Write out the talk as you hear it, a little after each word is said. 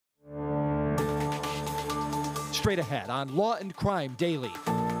Straight ahead on Law and Crime Daily.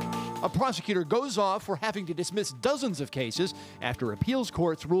 A prosecutor goes off for having to dismiss dozens of cases after appeals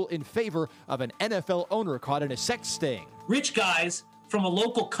courts rule in favor of an NFL owner caught in a sex sting. Rich guys from a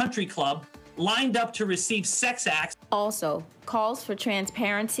local country club lined up to receive sex acts. Also, calls for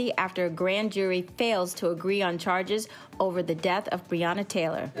transparency after a grand jury fails to agree on charges over the death of Breonna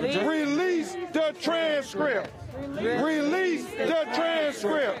Taylor. Release the transcript. Release the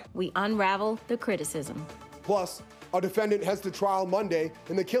transcript. We unravel the criticism. Plus, a defendant heads to trial Monday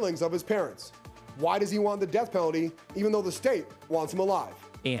in the killings of his parents. Why does he want the death penalty, even though the state wants him alive?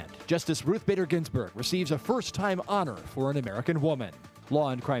 And Justice Ruth Bader Ginsburg receives a first-time honor for an American woman. Law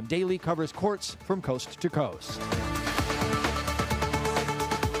and Crime Daily covers courts from coast to coast.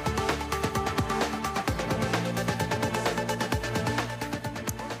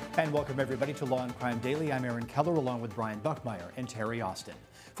 And welcome, everybody, to Law and Crime Daily. I'm Aaron Keller, along with Brian Buckmeyer and Terry Austin.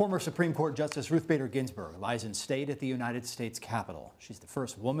 Former Supreme Court Justice Ruth Bader Ginsburg lies in state at the United States Capitol. She's the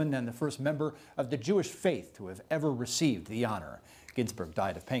first woman and the first member of the Jewish faith to have ever received the honor. Ginsburg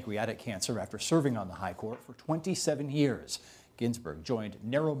died of pancreatic cancer after serving on the High Court for 27 years. Ginsburg joined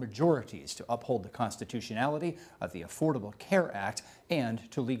narrow majorities to uphold the constitutionality of the Affordable Care Act and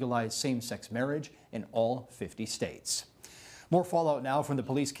to legalize same-sex marriage in all 50 states. More fallout now from the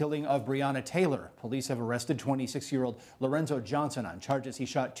police killing of Breonna Taylor. Police have arrested 26-year-old Lorenzo Johnson on charges he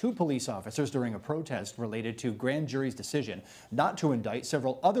shot two police officers during a protest related to grand jury's decision not to indict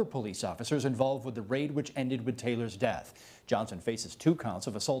several other police officers involved with the raid which ended with Taylor's death. Johnson faces 2 counts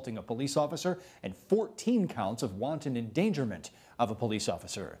of assaulting a police officer and 14 counts of wanton endangerment of a police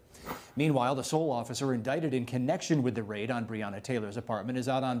officer. Meanwhile, the sole officer indicted in connection with the raid on Breonna Taylor's apartment is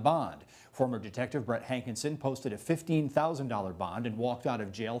out on bond. Former Detective Brett Hankinson posted a $15,000 bond and walked out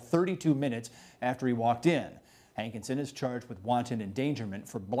of jail 32 minutes after he walked in. Hankinson is charged with wanton endangerment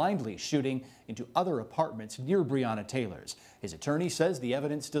for blindly shooting into other apartments near Breonna Taylor's. His attorney says the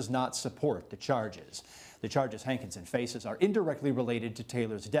evidence does not support the charges. The charges Hankinson faces are indirectly related to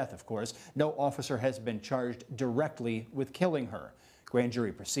Taylor's death, of course. No officer has been charged directly with killing her. Grand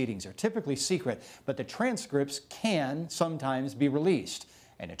jury proceedings are typically secret, but the transcripts can sometimes be released.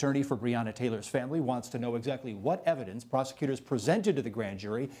 An attorney for Breonna Taylor's family wants to know exactly what evidence prosecutors presented to the grand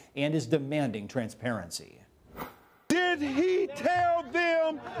jury and is demanding transparency. Did he tell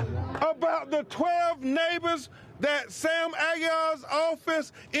them about the 12 neighbors that Sam Aguilar's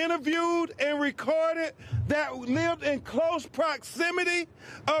office interviewed and recorded that lived in close proximity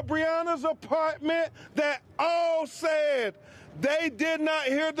of Breonna's apartment that all said they did not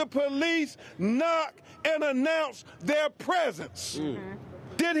hear the police knock and announce their presence?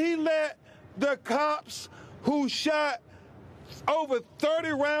 Did he let the cops who shot over 30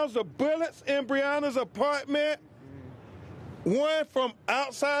 rounds of bullets in Breonna's apartment, one from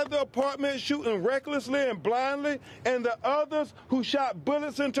outside the apartment shooting recklessly and blindly, and the others who shot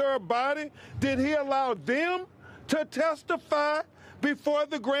bullets into her body, did he allow them to testify before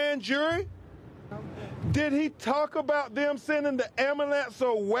the grand jury? Did he talk about them sending the ambulance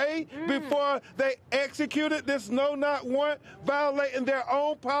away before they executed this no-knock warrant, violating their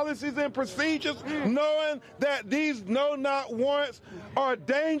own policies and procedures, knowing that these no-knock warrants are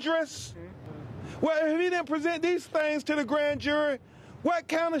dangerous? Well, if he didn't present these things to the grand jury, what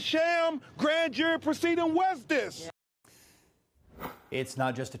kind of sham grand jury proceeding was this? It's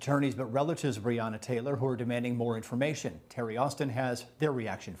not just attorneys, but relatives of Breonna Taylor who are demanding more information. Terry Austin has their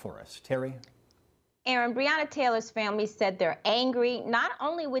reaction for us. Terry? Aaron, Breonna Taylor's family said they're angry not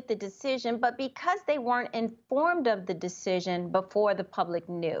only with the decision, but because they weren't informed of the decision before the public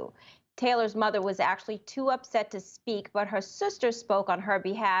knew. Taylor's mother was actually too upset to speak, but her sister spoke on her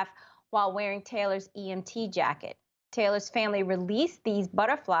behalf while wearing Taylor's EMT jacket. Taylor's family released these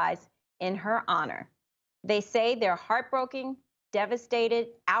butterflies in her honor. They say they're heartbroken, devastated,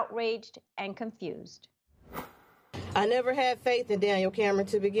 outraged, and confused. I never had faith in Daniel Cameron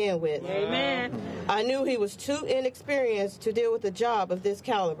to begin with. Amen. I knew he was too inexperienced to deal with a job of this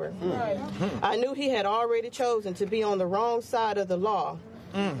caliber. I knew he had already chosen to be on the wrong side of the law.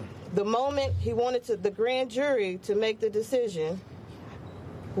 The moment he wanted the grand jury to make the decision,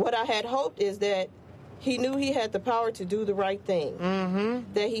 what I had hoped is that he knew he had the power to do the right thing,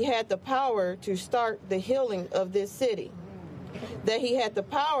 that he had the power to start the healing of this city, that he had the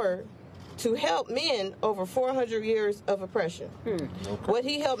power to help men over 400 years of oppression. What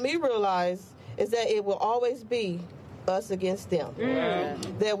he helped me realize is that it will always be us against them,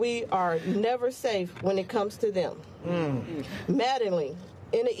 that we are never safe when it comes to them. Mattingly,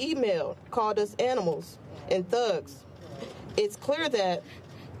 in an email, called us animals and thugs. It's clear that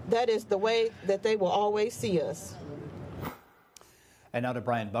that is the way that they will always see us. And now to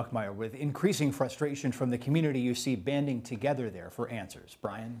Brian Buckmeyer. With increasing frustration from the community, you see banding together there for answers.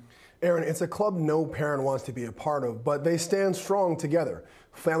 Brian? Aaron, it's a club no parent wants to be a part of, but they stand strong together.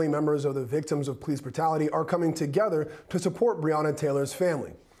 Family members of the victims of police brutality are coming together to support Breonna Taylor's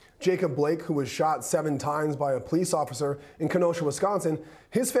family. Jacob Blake, who was shot 7 times by a police officer in Kenosha, Wisconsin,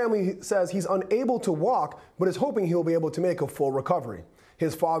 his family says he's unable to walk, but is hoping he'll be able to make a full recovery.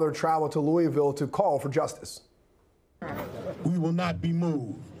 His father traveled to Louisville to call for justice. We will not be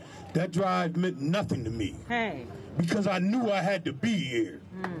moved. That drive meant nothing to me. Hey. Because I knew I had to be here.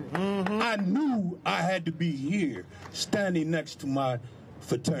 Mm-hmm. I knew I had to be here, standing next to my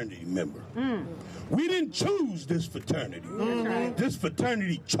fraternity member. Mm. We didn't choose this fraternity. Mm. This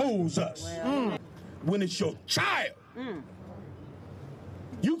fraternity chose us. Well. When it's your child,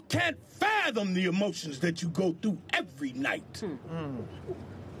 you can't fathom the emotions that you go through every night.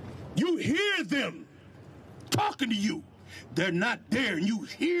 You hear them talking to you. They're not there, and you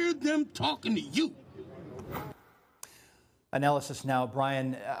hear them talking to you. Analysis now,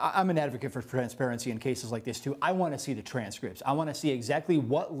 Brian. I'm an advocate for transparency in cases like this, too. I want to see the transcripts. I want to see exactly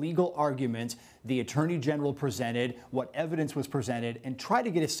what legal arguments the Attorney General presented, what evidence was presented, and try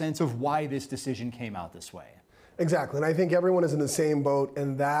to get a sense of why this decision came out this way. Exactly, and I think everyone is in the same boat,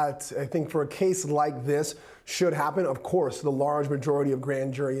 and that, I think for a case like this, should happen. Of course, the large majority of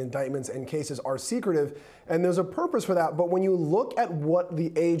grand jury indictments and cases are secretive, and there's a purpose for that, but when you look at what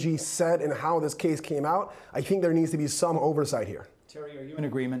the AG said and how this case came out, I think there needs to be some oversight here. Terry, are you in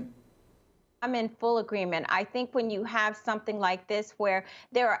agreement? I'm in full agreement. I think when you have something like this where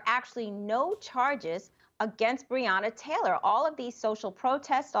there are actually no charges against Breonna Taylor, all of these social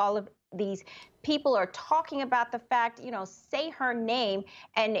protests, all of these people are talking about the fact, say her name,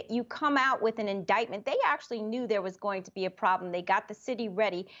 and you come out with an indictment. They actually knew there was going to be a problem. They got the city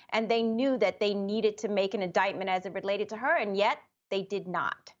ready, and they knew that they needed to make an indictment as it related to her, and yet they did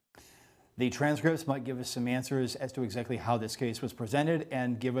not. The transcripts might give us some answers as to exactly how this case was presented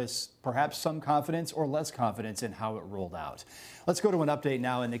and give us perhaps some confidence or less confidence in how it rolled out. Let's go to an update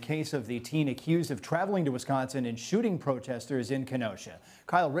now in the case of the teen accused of traveling to Wisconsin and shooting protesters in Kenosha.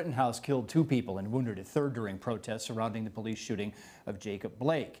 Kyle Rittenhouse killed 2 people and wounded a 3rd during protests surrounding the police shooting of Jacob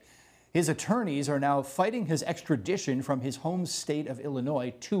Blake. His attorneys are now fighting his extradition from his home state of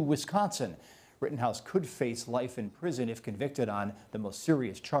Illinois to Wisconsin. Rittenhouse could face life in prison if convicted on the most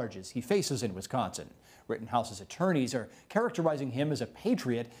serious charges he faces in Wisconsin. Rittenhouse's attorneys are characterizing him as a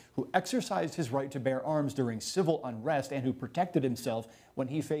patriot who exercised his right to bear arms during civil unrest and who protected himself when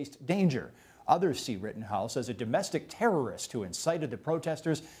he faced danger. Others see Rittenhouse as a domestic terrorist who incited the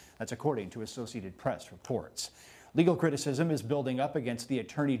protesters. That's according to Associated Press reports. Legal criticism is building up against the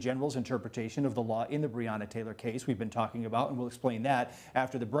Attorney General's interpretation of the law in the Breonna Taylor case we've been talking about, and we'll explain that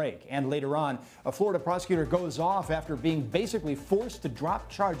after the break. And later on, a Florida prosecutor goes off after being basically forced to drop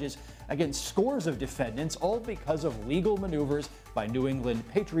charges against scores of defendants, all because of legal maneuvers by New England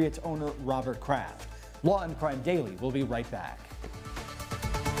Patriots owner Robert Kraft. Law and Crime Daily will be right back.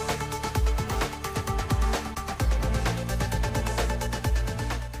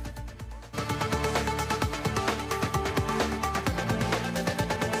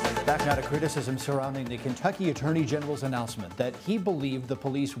 Back now to criticism surrounding the Kentucky Attorney General's announcement that he believed the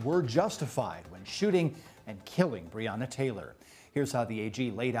police were justified when shooting and killing Breonna Taylor. Here's how the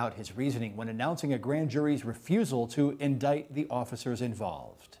AG laid out his reasoning when announcing a grand jury's refusal to indict the officers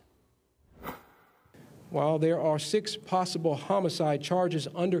involved. While there are 6 possible homicide charges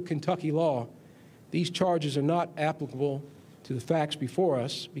under Kentucky law, these charges are not applicable to the facts before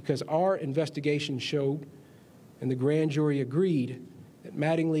us because our investigation showed, and the grand jury agreed, that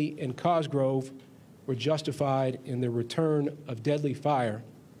Mattingly and Cosgrove were justified in the return of deadly fire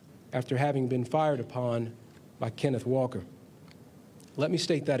after having been fired upon by Kenneth Walker. Let me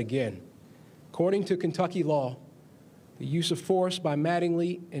state that again. According to Kentucky law, the use of force by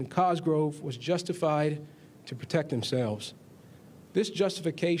Mattingly and Cosgrove was justified to protect themselves. This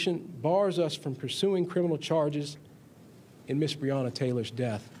justification bars us from pursuing criminal charges in Miss Breonna Taylor's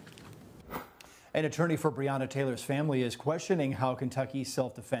death. An attorney for Breonna Taylor's family is questioning how Kentucky's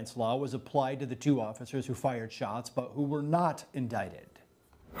self-defense law was applied to the 2 officers who fired shots but who were not indicted.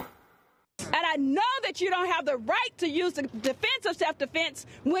 And I know that you don't have the right to use the defense of self-defense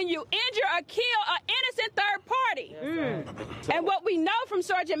when you injure or kill an innocent third party. And what we know from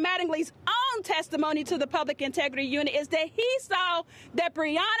Sergeant Mattingly's own testimony to the Public Integrity Unit is that he saw that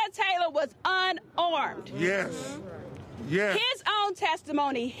Breonna Taylor was unarmed. Yes. Yeah. His own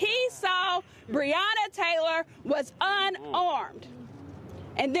testimony, he saw Breonna Taylor was unarmed.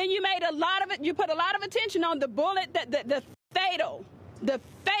 And then you made a lot of it, you put a lot of attention on the bullet, the fatal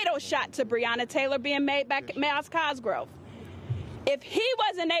shot to Breonna Taylor being made by Miles Cosgrove. If he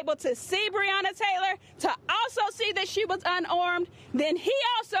wasn't able to see Breonna Taylor, to also see that she was unarmed, then he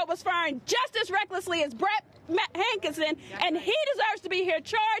also was firing just as recklessly as Brett Hankinson, and he deserves to be here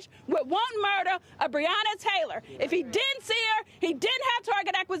charged with wanton murder of Breonna Taylor. If he didn't see her, he didn't have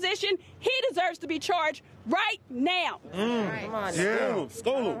target acquisition, he deserves to be charged right now. Come on,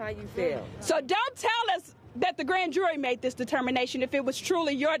 school. How you feel? So don't tell us that the grand jury made this determination if it was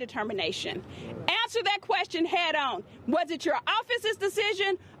truly your determination. Answer that question head on. Was it your office's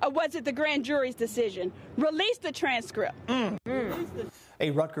decision or was it the grand jury's decision? Release the transcript.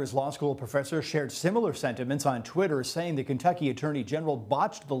 A Rutgers Law School professor shared similar sentiments on Twitter, saying the Kentucky Attorney General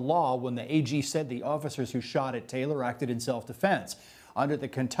botched the law when the AG said the officers who shot at Taylor acted in self-defense. Under the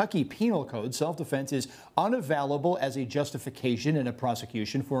Kentucky Penal Code, self-defense is unavailable as a justification in a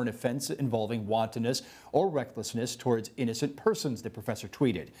prosecution for an offense involving wantonness or recklessness towards innocent persons, the professor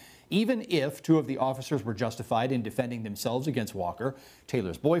tweeted. Even if two of the officers were justified in defending themselves against Walker,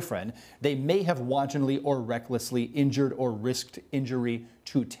 Taylor's boyfriend, they may have wantonly or recklessly injured or risked injury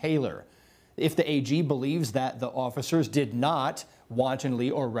to Taylor. If the AG believes that the officers did not wantonly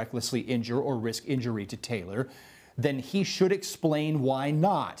or recklessly injure or risk injury to Taylor, then he should explain why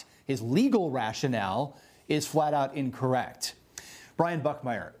not. His legal rationale is flat out incorrect. Brian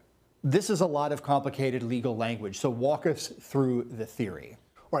Buckmeyer, this is a lot of complicated legal language, so walk us through the theory.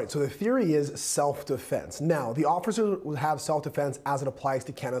 All right, so the theory is self-defense. Now, the officers would have self-defense as it applies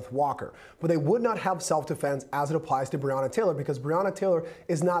to Kenneth Walker, but they would not have self-defense as it applies to Breonna Taylor because Breonna Taylor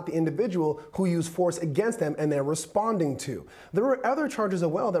is not the individual who used force against them and they're responding to. There are other charges as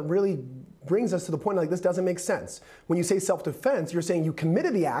well that really brings us to the point like this doesn't make sense. When you say self-defense, you're saying you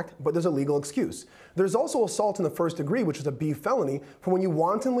committed the act, but there's a legal excuse. There's also assault in the first degree, which is a B felony, for when you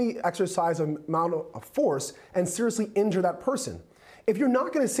wantonly exercise an amount of force and seriously injure that person. If you're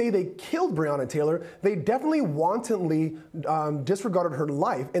not going to say they killed Breonna Taylor, they definitely wantonly disregarded her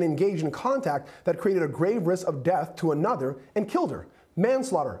life and engaged in contact that created a grave risk of death to another and killed her.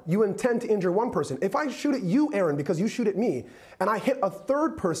 Manslaughter, you intend to injure one person. If I shoot at you, Aaron, because you shoot at me, and I hit a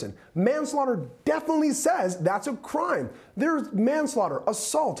third person, manslaughter definitely says that's a crime. There's manslaughter,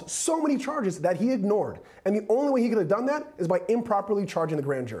 assault, so many charges that he ignored. And the only way he could have done that is by improperly charging the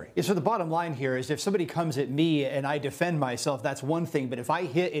grand jury. Yeah, so the bottom line here is if somebody comes at me and I defend myself, that's one thing. But if I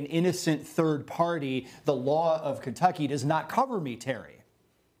hit an innocent third party, the law of Kentucky does not cover me, Terry.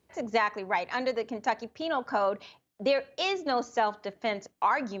 That's exactly right. Under the Kentucky Penal Code, there is no self-defense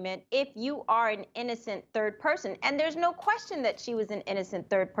argument if you are an innocent third person. And there's no question that she was an innocent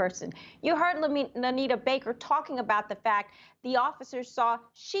third person. You heard Lanita Baker talking about the fact the officers saw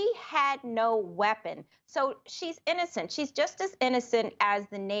she had no weapon. So she's innocent. She's just as innocent as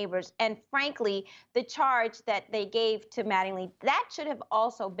the neighbors. And frankly, the charge that they gave to Mattingly, that should have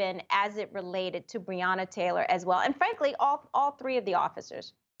also been as it related to Breonna Taylor as well. And frankly, all three of the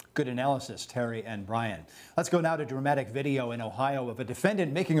officers. Good analysis, Terry and Brian. Let's go now to dramatic video in Ohio of a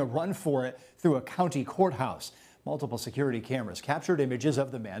defendant making a run for it through a county courthouse. Multiple security cameras captured images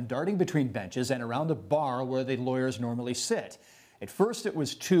of the man darting between benches and around a bar where the lawyers normally sit. At first, it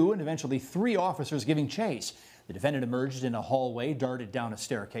was 2 and eventually 3 officers giving chase. The defendant emerged in a hallway, darted down a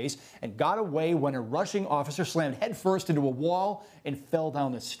staircase, and got away when a rushing officer slammed headfirst into a wall and fell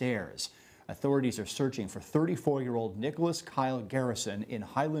down the stairs. Authorities are searching for 34-year-old Nicholas Kyle Garrison in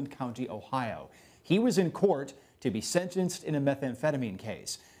Highland County, Ohio. He was in court to be sentenced in a methamphetamine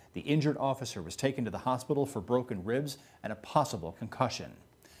case. The injured officer was taken to the hospital for broken ribs and a possible concussion.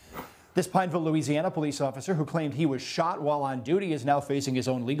 This Pineville, Louisiana police officer who claimed he was shot while on duty is now facing his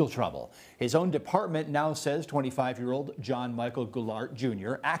own legal trouble. His own department now says 25-year-old John Michael Goulart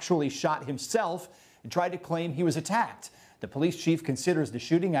Jr. actually shot himself and tried to claim he was attacked. The police chief considers the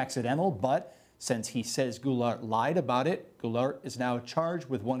shooting accidental, but since he says Goulart lied about it, Goulart is now charged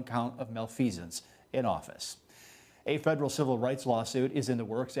with 1 count of malfeasance in office. A federal civil rights lawsuit is in the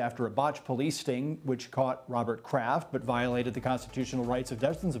works after a botched police sting which caught Robert Kraft but violated the constitutional rights of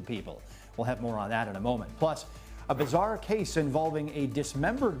dozens of people. We'll have more on that in a moment. Plus, a bizarre case involving a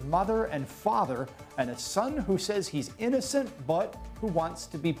dismembered mother and father and a son who says he's innocent but who wants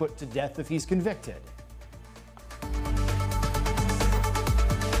to be put to death if he's convicted.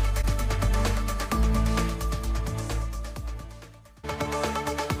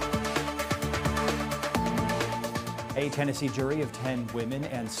 A Tennessee jury of 10 women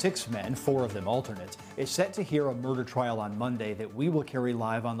and 6 men, 4 of them alternates, is set to hear a murder trial on Monday that we will carry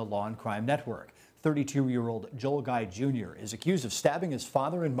live on the Law and Crime Network. 32-year-old Joel Guy Jr. is accused of stabbing his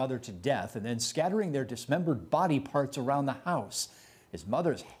father and mother to death and then scattering their dismembered body parts around the house. His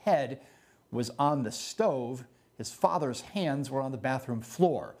mother's head was on the stove. His father's hands were on the bathroom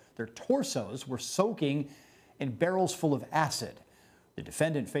floor. Their torsos were soaking in barrels full of acid. The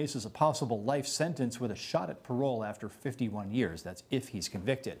defendant faces a possible life sentence with a shot at parole after 51 years. That's if he's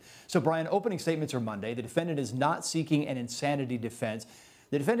convicted. So, Brian, opening statements are Monday. The defendant is not seeking an insanity defense.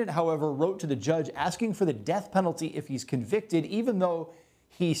 The defendant, however, wrote to the judge asking for the death penalty if he's convicted, even though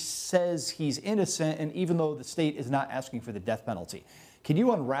he says he's innocent and even though the state is not asking for the death penalty. Can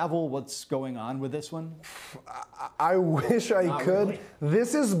you unravel what's going on with this one? I wish I could. Really.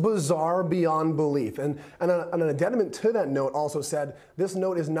 This is bizarre beyond belief. And an addendum to that note also said this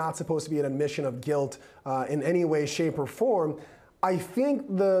note is not supposed to be an admission of guilt in any way, shape, or form. I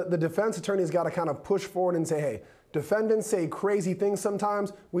think the defense attorney's got to kind of push forward and say, hey, defendants say crazy things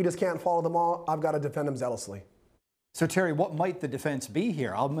sometimes. We just can't follow them all. I've got to defend them zealously. So, Terry, what might the defense be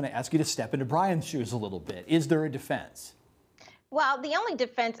here? I'm going to ask you to step into Brian's shoes a little bit. Is there a defense? Well, the only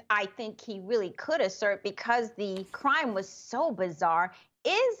defense I think he really could assert, because the crime was so bizarre,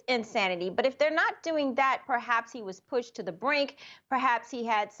 is insanity. But if they're not doing that, perhaps he was pushed to the brink. Perhaps he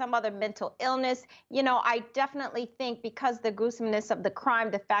had some other mental illness. You know, I definitely think because the gruesomeness of the crime,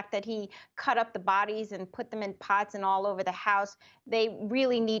 the fact that he cut up the bodies and put them in pots and all over the house, they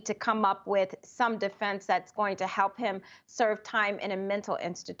really need to come up with some defense that's going to help him serve time in a mental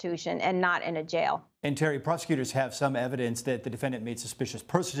institution and not in a jail. And Terry, prosecutors have some evidence that the defendant made suspicious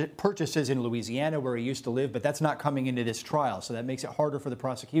purchases in Louisiana where he used to live, but that's not coming into this trial, so that makes it harder for the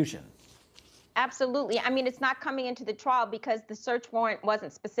prosecution. Absolutely. I mean, it's not coming into the trial because the search warrant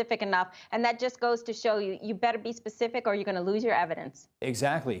wasn't specific enough, and that just goes to show you better be specific or you're going to lose your evidence.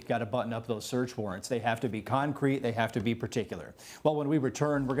 Exactly. Got to button up those search warrants. They have to be concrete. They have to be particular. Well, when we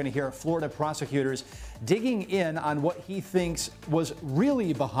return, we're going to hear Florida prosecutors digging in on what he thinks was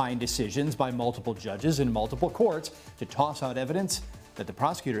really behind decisions by multiple judges in multiple courts to toss out evidence that the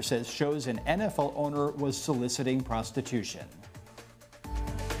prosecutor says shows an NFL owner was soliciting prostitution.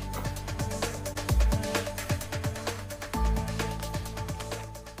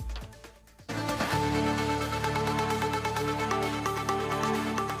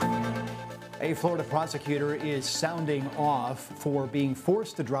 A Florida prosecutor is sounding off for being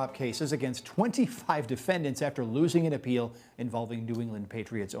forced to drop cases against 25 defendants after losing an appeal involving New England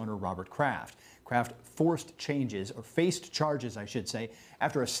Patriots owner Robert Kraft. Kraft faced charges, I should say,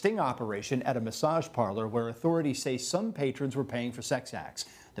 after a sting operation at a massage parlor where authorities say some patrons were paying for sex acts.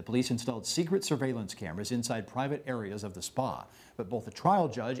 The police installed secret surveillance cameras inside private areas of the spa. But both the trial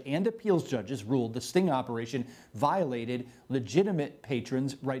judge and appeals judges ruled the sting operation violated legitimate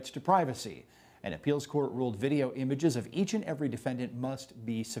patrons' rights to privacy. An appeals court ruled video images of each and every defendant must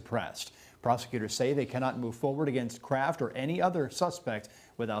be suppressed. Prosecutors say they cannot move forward against Kraft or any other suspect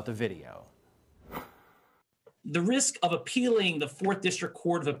without the video. The risk of appealing the 4th District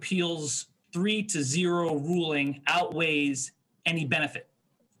Court of Appeals 3-0 ruling outweighs any benefit.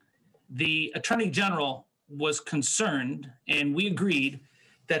 The Attorney General was concerned, and we agreed,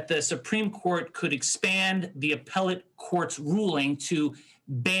 that the Supreme Court could expand the appellate court's ruling to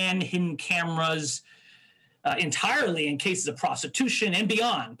ban hidden cameras entirely in cases of prostitution and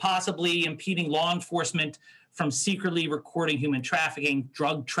beyond, possibly impeding law enforcement from secretly recording human trafficking,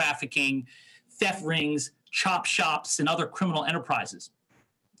 drug trafficking, theft rings, chop shops, and other criminal enterprises.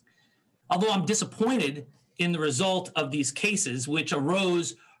 Although I'm disappointed in the result of these cases, which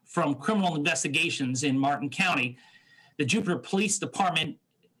arose from criminal investigations in Martin County, the Jupiter Police Department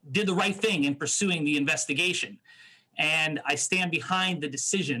did the right thing in pursuing the investigation, and I stand behind the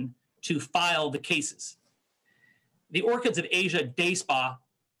decision to file the cases. The Orchids of Asia Day Spa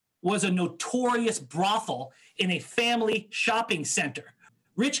was a notorious brothel in a family shopping center.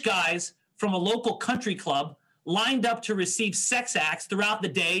 Rich guys from a local country club lined up to receive sex acts throughout the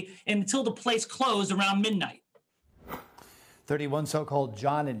day until the place closed around midnight. 31 so-called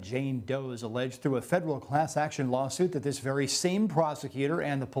John and Jane Does alleged through a federal class action lawsuit that this very same prosecutor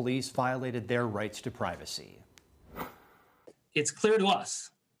and the police violated their rights to privacy. It's clear to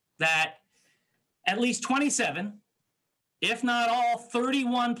us that at least 27, if not all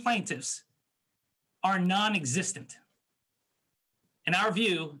 31 plaintiffs are non-existent. In our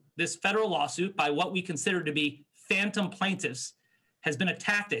view, this federal lawsuit by what we consider to be phantom plaintiffs has been a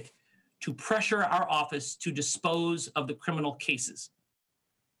tactic to pressure our office to dispose of the criminal cases.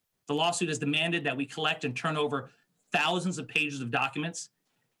 The lawsuit has demanded that we collect and turn over thousands of pages of documents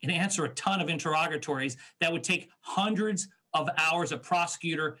and answer a ton of interrogatories that would take hundreds of hours of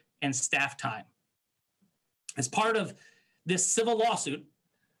prosecutor and staff time. As part of this civil lawsuit,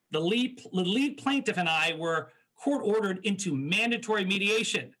 the lead plaintiff and I were court-ordered into mandatory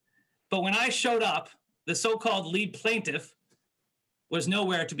mediation. But when I showed up, the so-called lead plaintiff was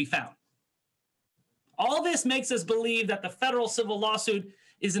nowhere to be found. All this makes us believe that the federal civil lawsuit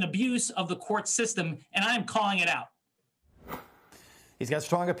is an abuse of the court system, and I am calling it out. He's got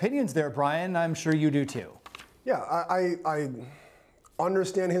strong opinions there, Brian. I'm sure you do too. Yeah, I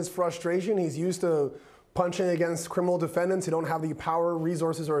understand his frustration. He's used to punching against criminal defendants who don't have the power,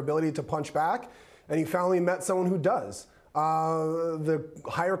 resources, or ability to punch back, and he finally met someone who does. The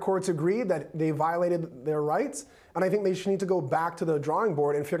higher courts agreed that they violated their rights, and I think they should need to go back to the drawing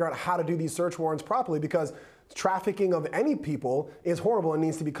board and figure out how to do these search warrants properly, because trafficking of any people is horrible and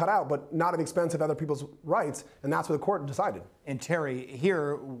needs to be cut out, but not at the expense of other people's rights, and that's what the court decided. And Terry,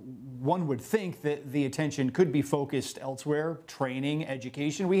 here, one would think that the attention could be focused elsewhere, training,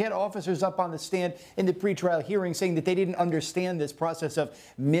 education. We had officers up on the stand in the pretrial hearing saying that they didn't understand this process of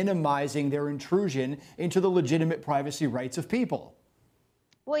minimizing their intrusion into the legitimate privacy rights of people.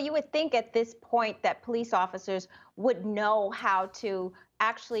 Well, you would think at this point that police officers would know how to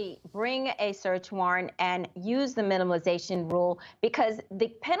actually bring a search warrant and use the minimalization rule, because the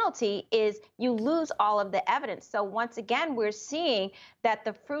penalty is you lose all of the evidence. So once again, we're seeing that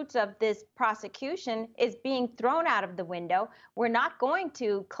the fruits of this prosecution is being thrown out of the window. We're not going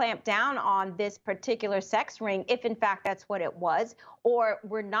to clamp down on this particular sex ring if in fact that's what it was, or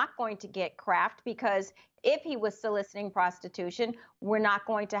we're not going to get Kraft, because if he was soliciting prostitution, we're not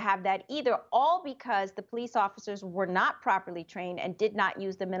going to have that either, all because the police officers were not properly trained and did not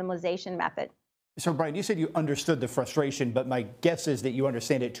use the minimalization method. So, Brian, you said you understood the frustration, but my guess is that you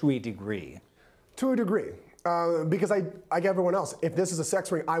understand it to a degree. To a degree, because I get everyone else. If this is a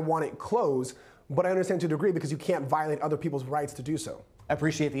sex ring, I want it closed, but I understand to a degree because you can't violate other people's rights to do so. I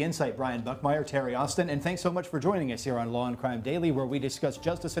appreciate the insight, Brian Buckmeyer, Terry Austin, and thanks so much for joining us here on Law and Crime Daily, where we discuss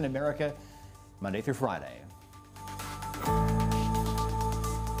justice in America Monday through Friday.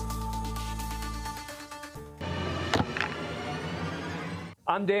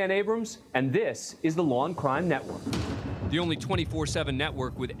 I'm Dan Abrams, and this is the Law and Crime Network. The only 24/7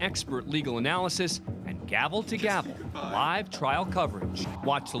 network with expert legal analysis and gavel-to-gavel live trial coverage.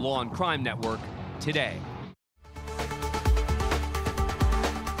 Watch the Law and Crime Network today.